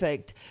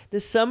perfect. The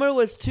summer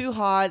was too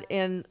hot,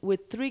 and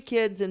with 3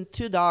 kids and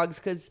 2 dogs,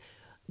 because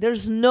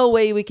there's no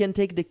way we can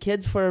take the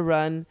kids for a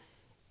run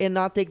and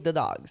not take the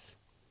dogs.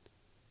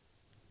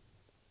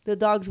 The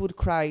dogs would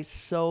cry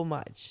so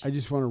much. I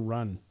just want to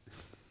run.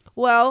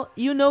 Well,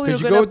 you're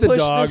Because you going go to with push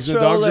the dogs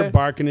stroller. are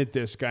barking at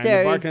this guy, and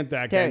Terry, they're barking at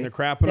that guy, and they're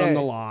crapping on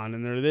the lawn,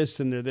 and they're this,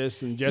 and they're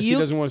this, and Jesse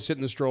doesn't want to sit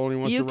in the stroller, he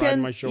wants to ride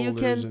my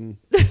shoulders, and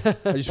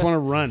I just want to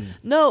run.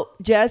 No,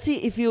 Jesse,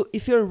 if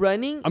you're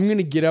running, I'm going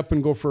to get up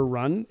and go for a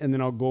run, and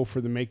then I'll go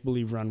for the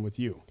make-believe run with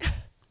you.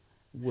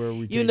 Where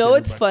we you know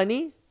it's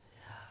funny?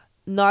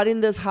 Not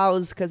in this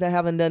house, because I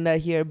haven't done that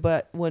here,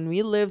 but when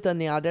we lived on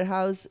the other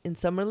house in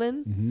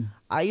Summerlin,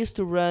 I used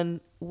to run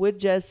with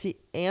Jesse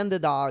and the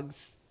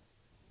dogs,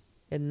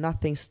 and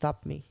nothing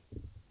stopped me.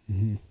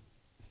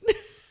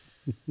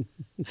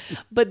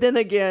 But then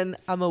again,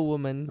 I'm a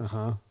woman,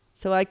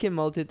 so I can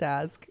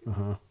multitask.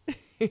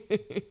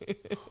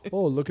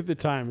 Oh, look at the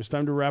time. It's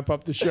time to wrap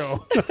up the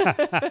show.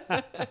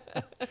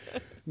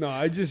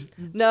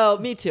 No,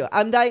 me too.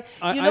 I'm dying.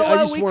 You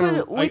know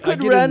what? We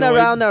could get run annoyed.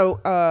 around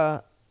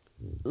our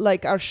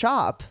our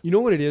shop. You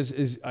know what it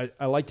is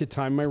I like to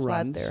time my It's flat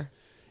runs, there.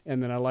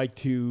 and then I like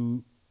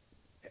to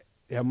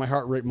have my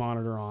heart rate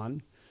monitor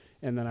on,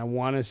 and then I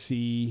want to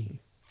see.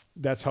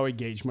 That's how I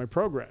gauge my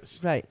progress.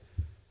 Right.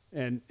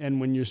 And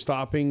when you're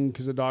stopping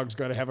because the dog's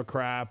got to have a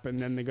crap, and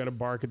then they got to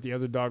bark at the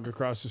other dog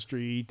across the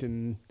street,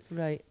 and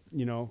Right.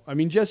 I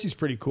mean, Jesse's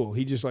pretty cool.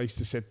 He just likes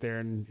to sit there,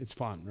 and it's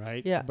fun,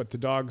 right? Yeah. But the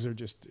dogs are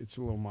it's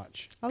a little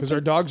much, I'll because our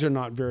take- dogs are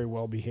not very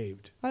well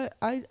behaved.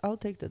 I'll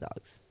take the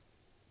dogs.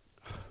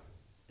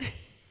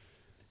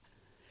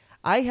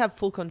 I have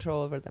full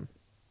control over them.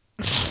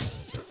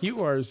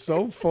 You are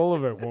so full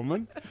of it,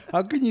 woman.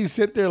 How can you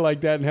sit there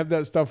like that and have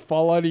that stuff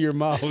fall out of your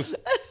mouth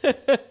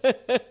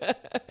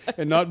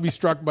and not be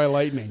struck by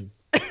lightning?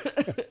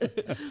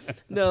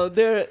 No,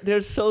 they're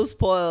so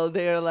spoiled.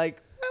 They're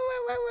like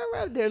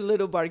they're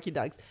little barky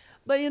dogs.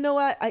 But you know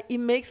what? It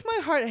makes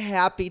my heart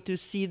happy to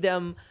see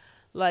them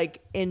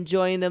like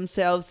enjoying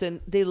themselves,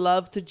 and they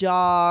love to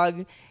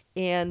jog,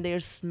 and they're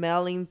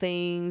smelling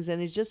things,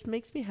 and it just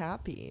makes me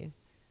happy.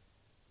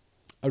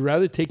 I'd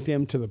rather take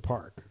them to the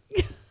park.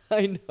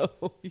 I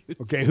know.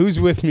 Okay, who's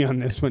with me on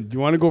this one? Do you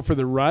want to go for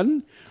the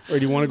run, or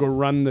do you want to go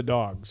run the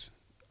dogs?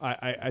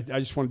 I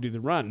just want to do the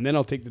run, and then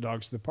I'll take the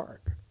dogs to the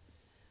park.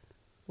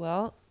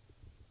 Well,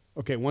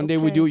 Okay, one day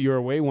we do it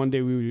your way, one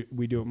day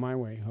we do it my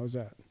way. How's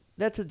that?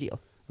 that's a deal.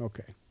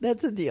 Okay,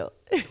 That's a deal.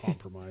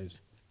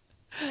 compromise.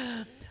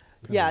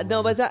 Yeah,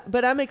 no,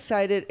 but I'm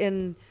excited.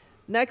 And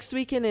next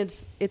weekend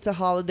it's a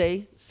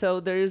holiday,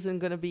 so there isn't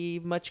going to be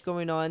much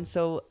going on.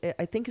 So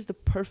I think it's the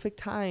perfect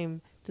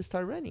time to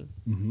start running.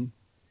 Mm-hmm.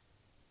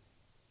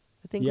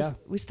 I think Yeah.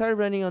 we started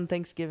running on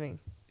Thanksgiving.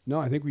 No,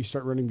 I think we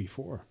start running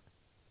before.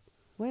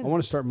 When? I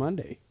want to start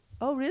Monday.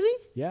 Oh,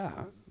 really?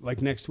 Yeah,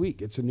 like next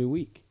week. It's a new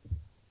week.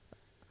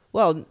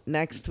 Well,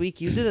 next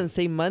week. You didn't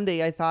say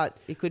Monday. I thought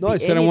it could No, be I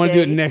said any I want to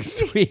do day. it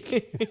next week.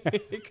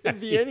 It could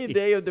be any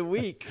day of the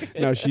week.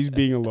 No, she's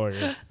being a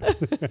lawyer.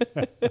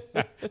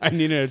 I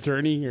need an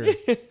attorney here.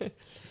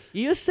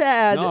 You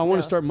said... No, I want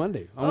to start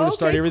Monday. I want to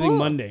start Okay, everything cool.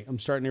 Monday. I'm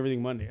starting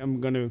everything Monday. I'm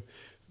going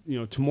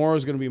to,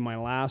 tomorrow's going to be my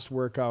last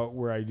workout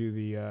where I do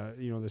the,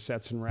 the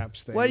sets and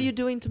reps thing. What are you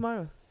doing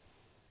tomorrow?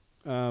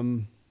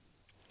 I'm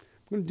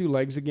going to do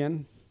legs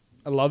again.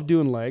 I love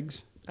doing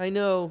legs. I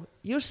know.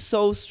 You're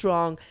so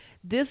strong.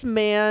 This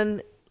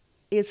man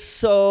is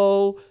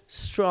so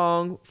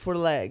strong for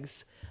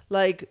legs.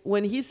 Like,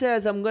 when he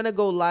says, I'm going to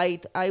go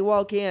light, I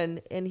walk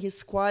in and he's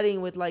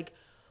squatting with like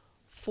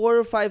 4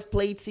 or 5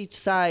 plates each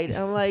side.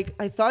 I'm like,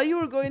 I thought you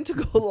were going to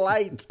go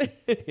light.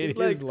 It It's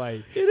is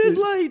light. It is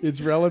light.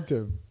 It's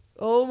relative.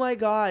 Oh my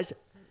gosh.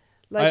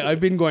 Like, I've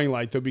been going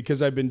light, though,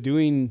 because I've been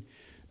doing,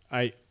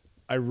 I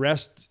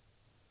rest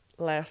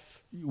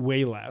less.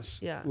 way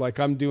less. Yeah. Like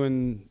I'm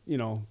doing,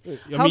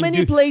 How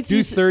many plates do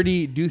you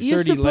 30 You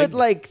used 30 to leg put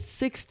like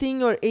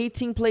 16 or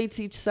 18 plates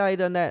each side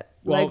on that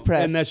leg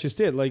press. And that's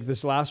just it. Like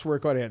this last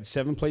workout, I had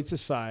 7 plates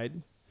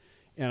aside,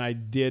 and I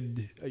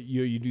did.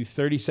 You do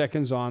 30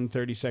 seconds on,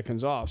 30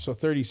 seconds off. So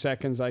 30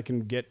 seconds, I can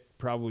get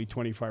probably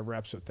 25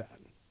 reps with that.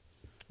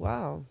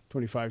 Wow.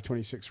 25,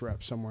 26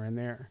 reps somewhere in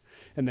there,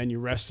 and then you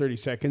rest 30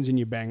 seconds and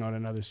you bang on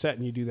another set,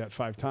 and you do that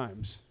 5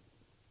 times.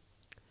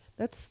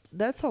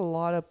 That's a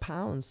lot of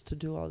pounds to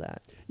do all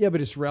that. Yeah,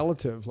 but it's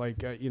relative.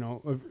 Like if How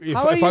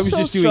are if you I was so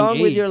just doing strong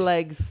with 8, your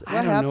legs? What I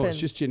don't happened? know. It's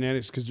just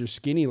genetics because they're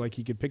skinny. Like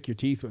you could pick your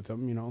teeth with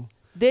them.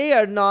 They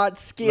are not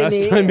skinny.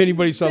 Last time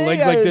anybody saw They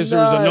legs like are this,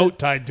 there was a not. note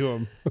tied to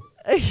them.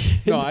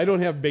 No, I don't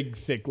have big,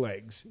 thick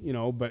legs,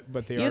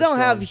 but they are. You don't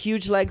have strong.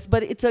 huge legs,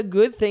 but it's a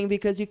good thing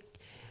because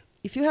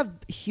if you have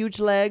huge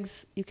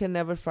legs, you can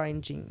never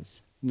find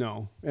jeans.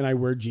 No, and I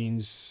wear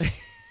jeans.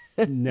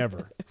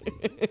 Never.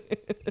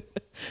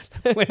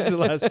 When's the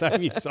last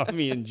time you saw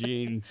me in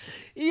jeans?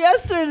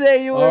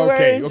 Yesterday you were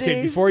wearing jeans.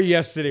 Okay. Before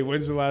yesterday,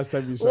 when's the last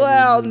time you saw me?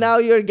 Well, in jeans? now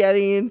you're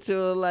getting into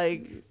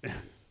like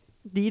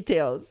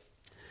details.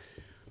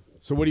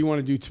 So what do you want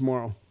to do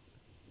tomorrow?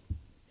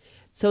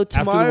 So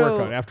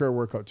tomorrow, After our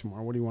workout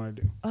tomorrow, what do you want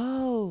to do?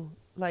 Oh,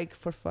 like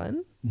for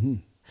fun? Mm-hmm.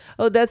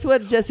 Oh, that's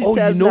what Jesse Oh,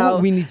 says you know now.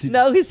 what we need to do?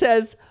 Now he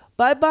says,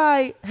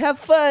 bye-bye, have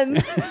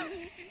fun.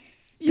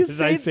 You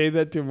Because I say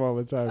that to him all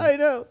the time. I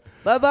know.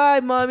 Bye-bye,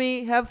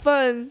 mommy, have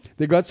fun.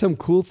 They got some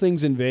cool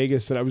things in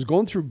Vegas that I was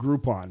going through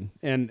Groupon,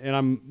 and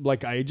I'm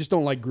like, I just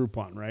don't like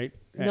Groupon, right?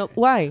 No,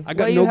 why? I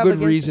got Why you no have good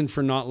against reason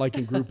for not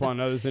liking Groupon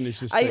other than it's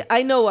just it?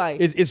 I know why.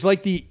 it's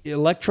like the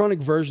electronic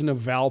version of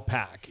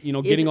Valpak,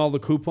 getting all the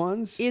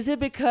coupons. Is it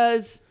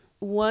because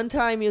one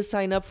time you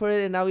sign up for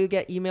it and now you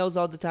get emails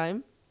all the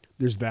time?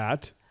 There's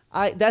that.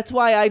 That's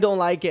why I don't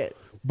like it.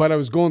 But I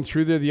was going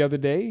through there the other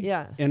day,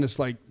 Yeah. and it's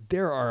like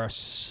there are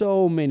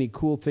so many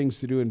cool things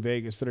to do in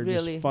Vegas that are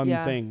Really? just fun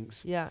Yeah.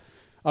 things. Yeah.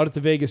 Out at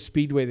the Vegas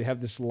Speedway, they have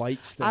this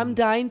lights thing. I'm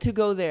dying to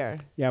go there.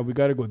 Yeah, we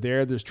got to go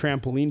there. There's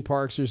trampoline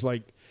parks. There's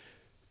like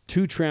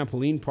 2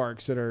 trampoline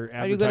parks that are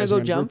Are you gonna go advertising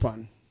on jump?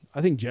 Groupon.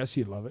 I think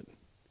Jesse'd love it.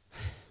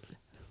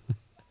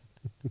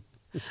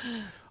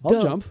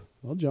 I'll jump.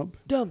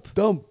 Dump.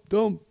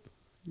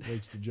 He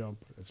likes to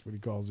jump. That's what he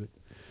calls it.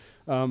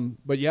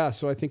 But yeah,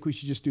 so I think we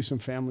should just do some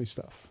family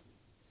stuff.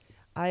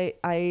 I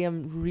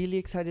am really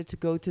excited to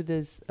go to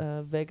this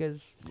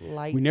Vegas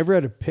lights. We never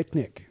had a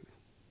picnic.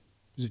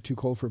 Is it too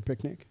cold for a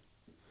picnic?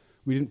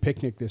 We didn't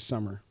picnic this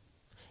summer.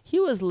 He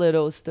was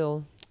little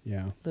still,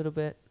 Yeah. a little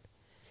bit.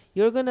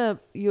 You're gonna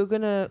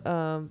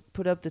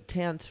put up the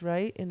tent,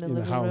 right, in the In the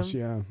living house,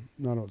 room?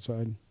 yeah. Not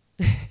outside.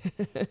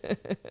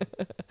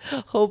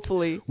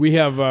 Hopefully. We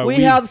have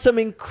We have some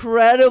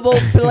incredible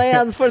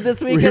plans for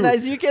this weekend,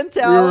 as you can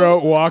tell. We were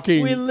out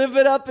walking. We live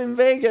it up in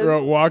Vegas. We were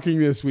out walking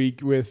this week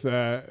with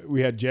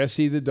we had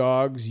Jesse, the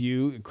dogs,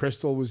 you,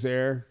 Crystal was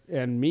there,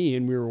 and me,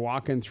 and we were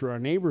walking through our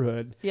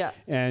neighborhood. Yeah.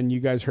 And you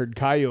guys heard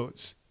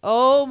coyotes.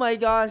 Oh my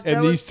gosh, that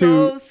And was these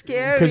two, so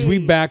scary. because we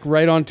back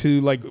right onto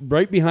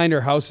right behind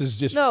our house is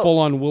just No. full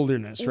on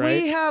wilderness,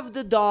 right? We have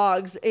the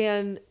dogs,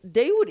 and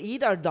they would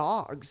eat our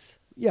dogs.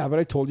 Yeah, but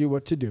I told you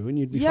what to do, and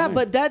you'd be Yeah, fine.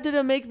 but that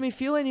didn't make me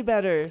feel any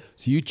better.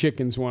 So you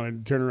chickens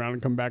wanted to turn around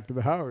and come back to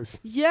the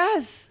house.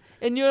 Yes.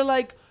 And you're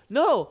like,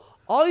 no,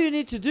 all you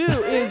need to do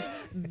is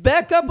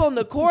back up on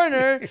the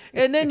corner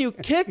and then you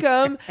kick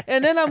them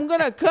and then I'm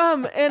going to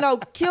come and I'll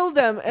kill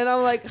them. And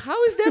I'm like,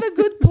 how is that a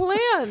good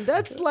plan?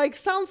 That's like,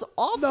 sounds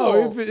awful.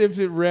 No, if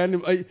it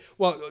random, You're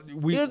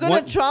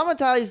going to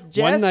traumatize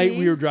Jesse. One night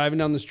we were driving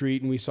down the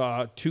street and we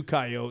saw 2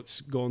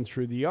 coyotes going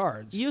through the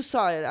yards. You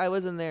saw it. I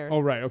wasn't there.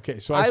 Oh, right. Okay.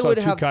 So I I saw would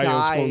 2 have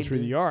coyotes going died. through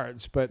the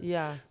yards, but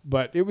Yeah.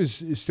 but it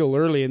was still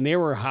early and they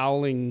were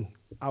howling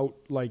out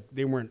like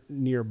they weren't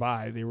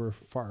nearby. They were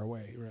far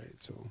away. Right.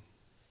 So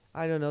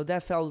I don't know.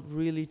 That felt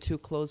really too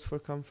close for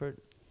comfort.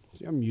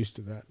 I'm used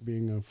to that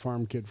being a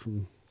farm kid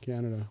from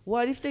Canada.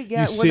 What if they You get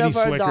one city of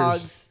our slickers.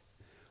 dogs?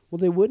 Well,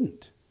 they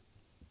wouldn't.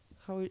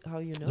 How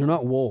you know? They're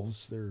not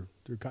wolves. They're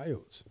They're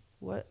coyotes.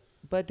 What?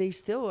 But they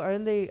still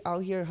aren't they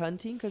out here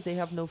hunting because they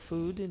have no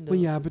food in the Well,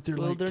 yeah, but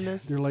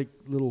wilderness? they're like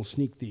little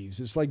sneak thieves.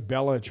 It's like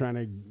Bella trying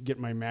to get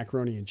my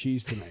macaroni and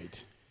cheese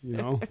tonight. You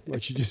know,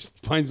 like she just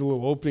finds a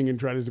little opening and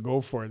tries to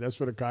go for it. That's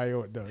what a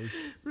coyote does.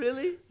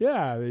 Really?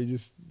 Yeah, they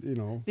just, you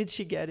know. Did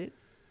she get it?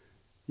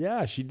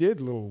 Yeah, she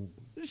did, little.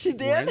 She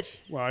did? wench.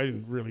 Well, I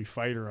didn't really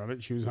fight her on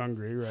it. She was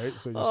hungry, right?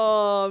 So I just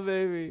Oh,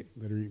 baby.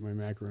 let her eat my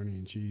macaroni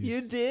and cheese. You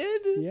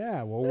did?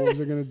 Yeah, well, what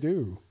was I going to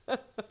do? I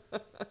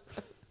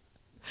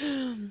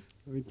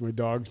think my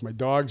dogs,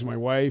 my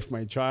wife,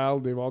 my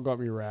child, they've all got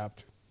me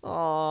wrapped.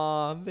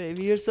 Oh,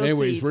 baby. You're so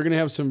Anyways, sweet. we're going to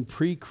have some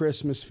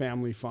pre-Christmas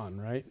family fun,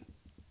 right?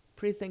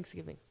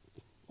 Pre-Thanksgiving.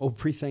 Oh,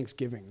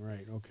 pre-Thanksgiving,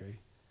 right, okay.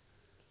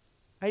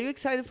 Are you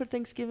excited for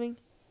Thanksgiving?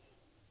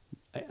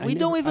 I We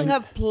don't even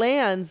have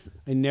plans.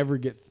 I never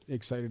get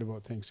excited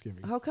about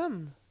Thanksgiving. How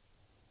come?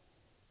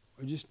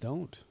 I just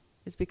don't.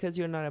 It's because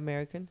you're not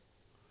American?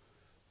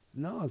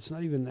 No, it's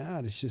not even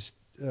that. It's just...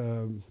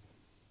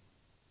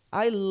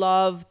 I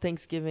love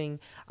Thanksgiving.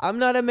 I'm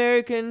not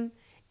American,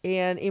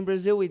 and in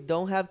Brazil we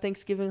don't have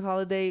Thanksgiving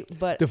holiday,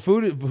 but the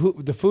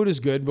food is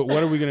good, but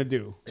what are we going to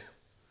do?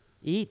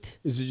 eat.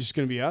 Is it just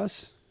going to be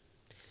us?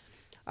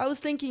 I was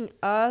thinking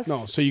us.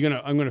 No, so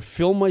I'm going to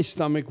fill my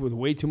stomach with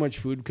way too much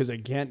food because I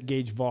can't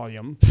gauge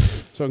volume.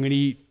 So I'm going to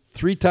eat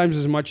 3 times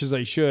as much as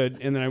I should,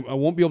 and then I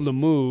won't be able to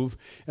move,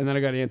 and then I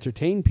got to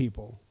entertain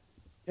people.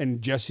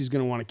 And Jesse's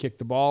going to want to kick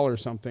the ball or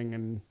something,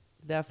 and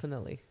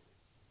Definitely.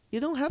 You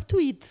don't have to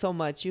eat so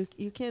much. You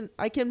can.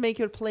 I can make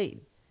your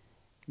plate.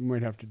 you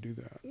might have to do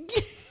that.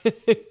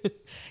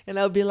 And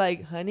I'll be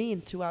like, honey,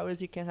 in 2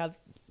 hours you can have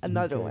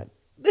another Okay. one.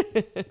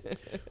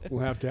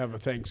 We'll have to have a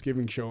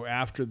Thanksgiving show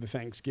after the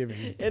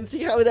Thanksgiving. And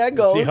see how that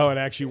goes. See how it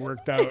actually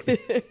worked out.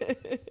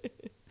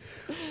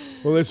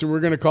 Well, listen, we're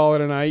going to call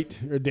it a night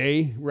or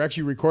day. We're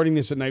actually recording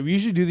this at night. We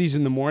usually do these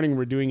in the morning.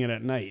 We're doing it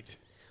at night.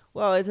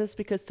 Well, it's just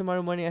because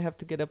tomorrow morning I have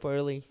to get up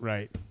early.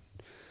 Right.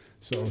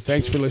 So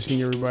thanks for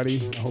listening,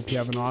 everybody. I hope you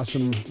have an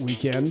awesome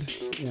weekend.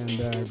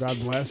 And God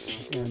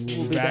bless. And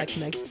We'll be back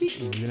next week.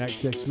 We'll be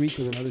back next week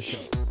with another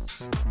show.